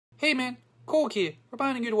Hey man, Cork here,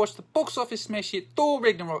 reminding you to watch the box office smash hit Thor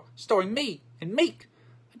Ragnarok, starring me and Meek.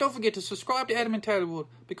 And don't forget to subscribe to Adam and Tyler World,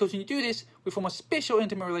 because when you do this, we form a special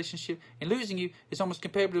intimate relationship, and losing you is almost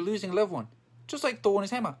comparable to losing a loved one. Just like Thor and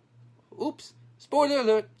his hammer. Oops, spoiler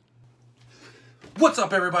alert. What's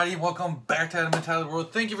up, everybody? Welcome back to Adam and Tyler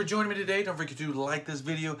World. Thank you for joining me today. Don't forget to like this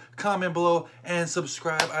video, comment below, and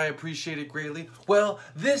subscribe. I appreciate it greatly. Well,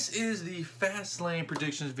 this is the Fastlane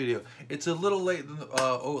predictions video. It's a little late than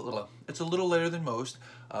it's a little later than most.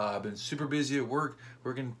 I've been super busy at work,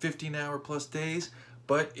 working 15-hour plus days,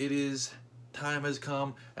 but it is time has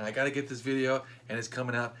come, and I got to get this video, and it's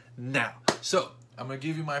coming out now. So I'm going to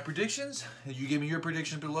give you my predictions, and you give me your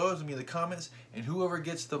predictions below, it's going to be in the comments, and whoever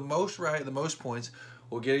gets the most right, the most points,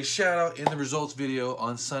 will get a shout out in the results video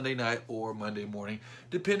on Sunday night or Monday morning,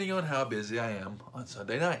 depending on how busy I am on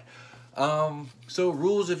Sunday night. So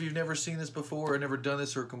rules, if you've never seen this before or never done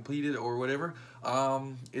this or completed or whatever,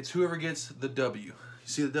 it's whoever gets the W. You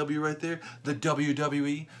see the W right there? The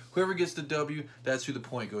WWE. Whoever gets the W, that's who the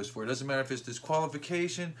point goes for. It doesn't matter if it's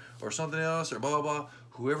disqualification or something else or blah, blah, blah.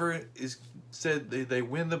 Whoever is said they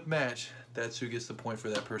win the match, that's who gets the point for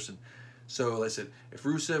that person. So like I said, if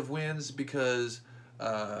Rusev wins because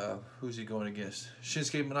who's he going against?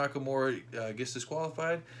 Shinsuke Nakamura gets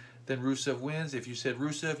disqualified, then Rusev wins. If you said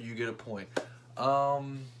Rusev, you get a point.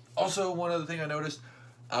 Also, one other thing I noticed,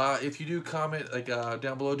 if you do comment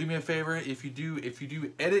down below, do me a favor. If you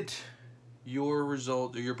do edit your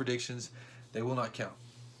result or your predictions, they will not count.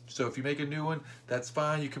 So if you make a new one, that's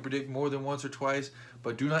fine. You can predict more than once or twice,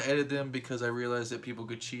 but do not edit them because I realize that people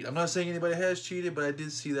could cheat. I'm not saying anybody has cheated, but I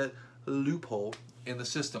did see that loophole in the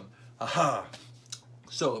system. Aha!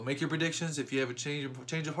 So make your predictions. If you have a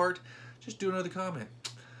change of heart, just do another comment.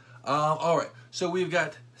 All right. So we've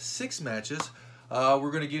got 6 matches.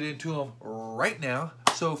 We're gonna get into them right now.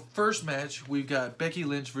 So first match, we've got Becky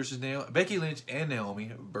Lynch and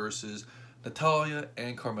Naomi versus Natalya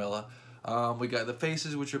and Carmella. We got the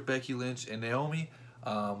faces, which are Becky Lynch and Naomi.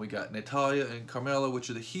 We got Natalya and Carmella, which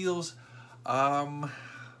are the heels. I'm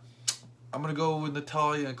gonna go with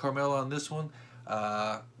Natalya and Carmella on this one.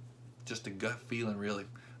 Just a gut feeling, really.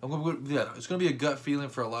 It's gonna be a gut feeling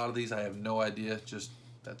for a lot of these. I have no idea. Just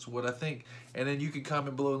that's what I think. And then you can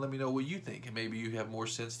comment below and let me know what you think, and maybe you have more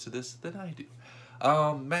sense to this than I do.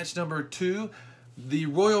 Match number 2, the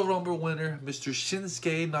Royal Rumble winner, Mr.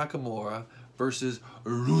 Shinsuke Nakamura versus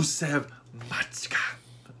Rusev.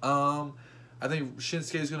 I think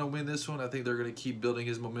Shinsuke is going to win this one. I think they're going to keep building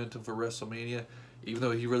his momentum for WrestleMania. Even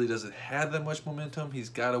though he really doesn't have that much momentum, he's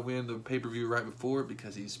got to win the pay-per-view right before it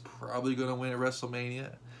because he's probably going to win at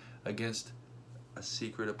WrestleMania against a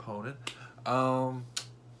secret opponent. So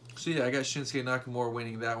yeah, I got Shinsuke Nakamura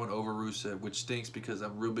winning that one over Rusev, which stinks because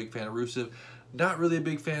I'm a real big fan of Rusev. Not really a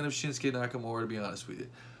big fan of Shinsuke Nakamura, to be honest with you.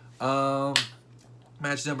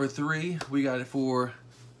 Match number 3, we got it for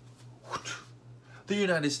the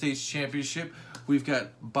United States Championship. We've got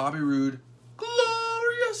Bobby Roode,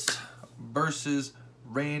 glorious, versus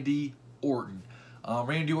Randy Orton.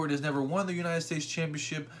 Randy Orton has never won the United States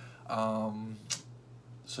Championship,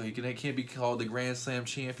 so he can't be called the Grand Slam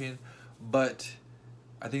champion, but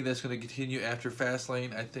I think that's going to continue after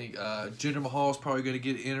Fastlane. I think Jinder Mahal is probably going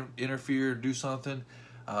to get interfere and do something.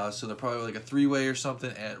 So they're probably like a 3-way or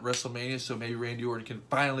something at WrestleMania. So maybe Randy Orton can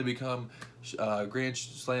finally become Grand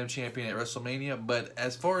Slam champion at WrestleMania. But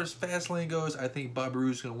as far as Fastlane goes, I think Bobby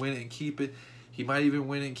Roode's going to win it and keep it. He might even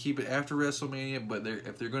win it and keep it after WrestleMania. But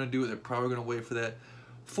if they're going to do it, they're probably going to wait for that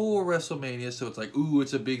for WrestleMania. So it's like, ooh,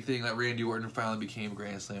 it's a big thing that Randy Orton finally became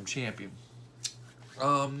Grand Slam champion.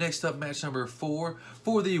 Next up, match number 4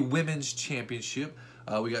 for the Women's Championship.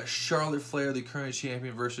 We got Charlotte Flair, the current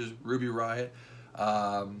champion, versus Ruby Riott.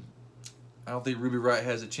 I don't think Ruby Riott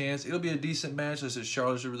has a chance. It'll be a decent match. I said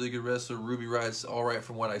Charlotte's a really good wrestler. Ruby Riott's all right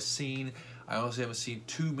from what I've seen. I honestly haven't seen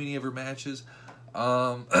too many of her matches.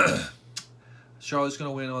 Charlotte's going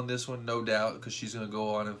to win on this one, no doubt, because she's going to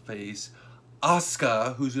go on and face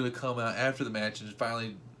Asuka, who's going to come out after the match and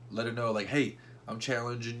finally let her know, like, hey, I'm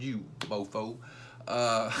challenging you, mofo,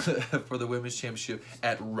 for the Women's Championship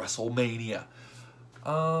at WrestleMania.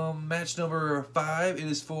 Match number 5, it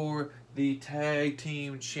is for the Tag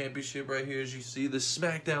Team Championship right here, as you see, the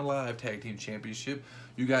SmackDown Live Tag Team Championship.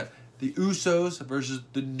 You got the Usos versus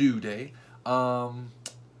the New Day. I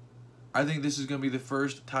think this is going to be the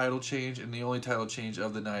first title change and the only title change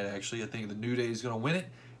of the night, actually. I think the New Day is going to win it,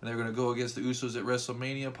 and they're going to go against the Usos at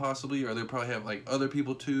WrestleMania, possibly, or they'll probably have, like, other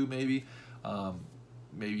people, too, maybe.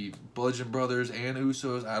 Maybe Bludgeon Brothers and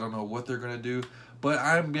Usos. I don't know what they're going to do, but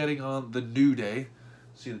I'm betting on the New Day.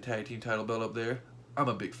 See the tag team title belt up there? I'm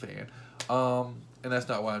a big fan. And that's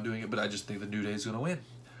not why I'm doing it, but I just think the New Day is going to win.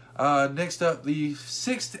 Next up, the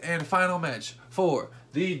 6th and final match for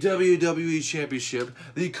the WWE Championship.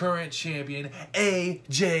 The current champion,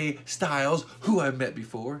 AJ Styles, who I've met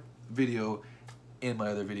before, video in my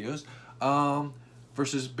other videos,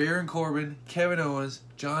 versus Baron Corbin, Kevin Owens,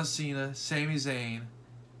 John Cena, Sami Zayn,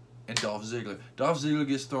 and Dolph Ziggler. Dolph Ziggler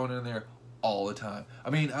gets thrown in there all the time.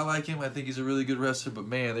 I mean, I like him. I think he's a really good wrestler, but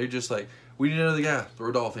man, they're just like, we need another guy.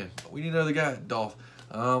 Throw Dolph in. We need another guy. Dolph.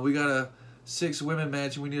 We got a 6-women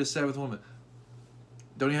match, and we need a 7th woman.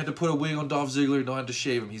 Don't even have to put a wig on Dolph Ziggler. Don't have to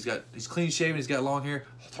shave him. He's clean shaven. He's got long hair.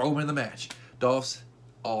 Throw him in the match. Dolph's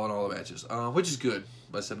all in all the matches, which is good.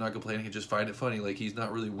 But I'm not complaining. I just find it funny. Like, he's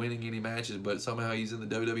not really winning any matches, but somehow he's in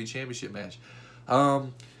the WWE Championship match.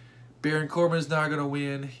 Baron Corbin's not going to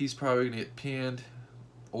win. He's probably going to get pinned,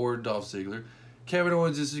 or Dolph Ziggler. Kevin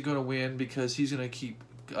Owens isn't going to win because he's going to keep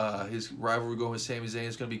his rivalry going with Sami Zayn.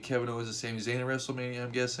 It's going to be Kevin Owens and Sami Zayn at WrestleMania,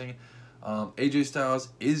 I'm guessing. AJ Styles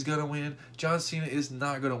is going to win. John Cena is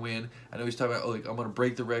not going to win. I know he's talking about, oh, like, I'm going to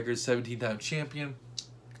break the record, 17-time champion.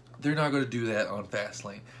 They're not going to do that on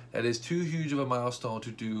Fastlane. That is too huge of a milestone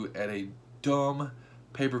to do at a dumb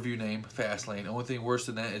pay-per-view name, Fastlane. The only thing worse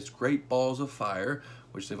than that is Great Balls of Fire,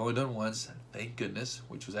 which they've only done once, thank goodness,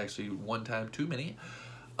 which was actually one time too many.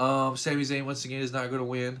 Sami Zayn, once again, is not going to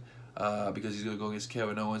win because he's going to go against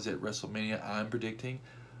Kevin Owens at WrestleMania, I'm predicting.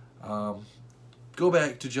 Go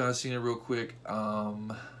back to John Cena real quick.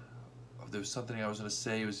 There was something I was going to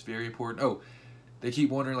say. It was very important. Oh, they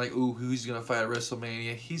keep wondering, like, ooh, who's going to fight at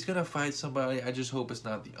WrestleMania. He's going to fight somebody. I just hope it's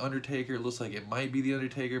not The Undertaker. It looks like it might be The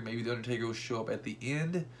Undertaker. Maybe The Undertaker will show up at the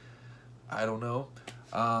end. I don't know.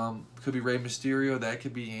 Could be Rey Mysterio. That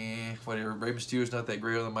could be whatever. Rey Mysterio's not that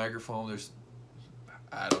great on the microphone.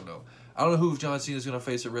 I don't know. I don't know who John Cena's going to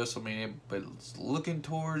face at WrestleMania, but it's looking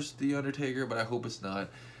towards The Undertaker, but I hope it's not.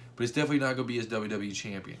 But it's definitely not going to be his WWE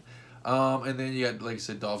champion. And then you got, like I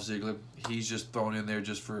said, Dolph Ziggler. He's just thrown in there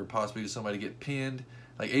just for possibly somebody to get pinned.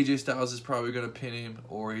 Like, AJ Styles is probably going to pin him,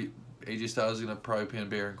 or AJ Styles is going to probably pin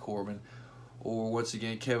Baron Corbin. Or, once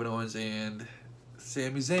again, Kevin Owens and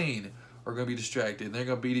Sami Zayn are going to be distracted. And they're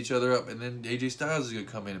going to beat each other up, and then AJ Styles is going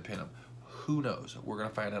to come in and pin him. Who knows? We're going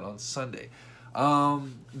to find out on Sunday.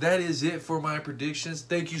 That is it for my predictions.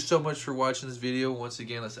 Thank you so much for watching this video. Once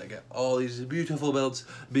again, I got all these beautiful belts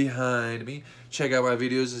behind me. Check out my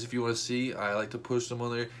videos if you want to see. I like to push them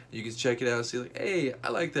on there. You can check it out and see, like, hey,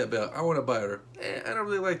 I like that belt. I want to buy it. Or, I don't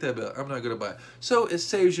really like that belt. I'm not going to buy it. So it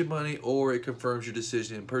saves you money, or it confirms your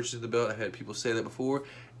decision in purchasing the belt. I've had people say that before,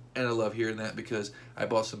 and I love hearing that because I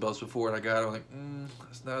bought some belts before and I got it. I'm like,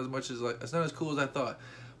 it's not as much as, like, it's not as cool as I thought.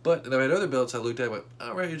 But then I had other belts I looked at and went,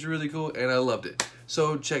 all right, it's really cool, and I loved it.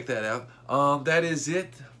 So check that out. That is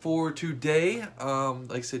it for today.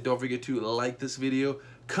 Like I said, don't forget to like this video,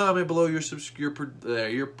 comment below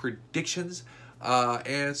your predictions,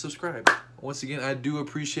 and subscribe. Once again, I do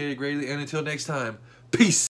appreciate it greatly. And until next time, peace.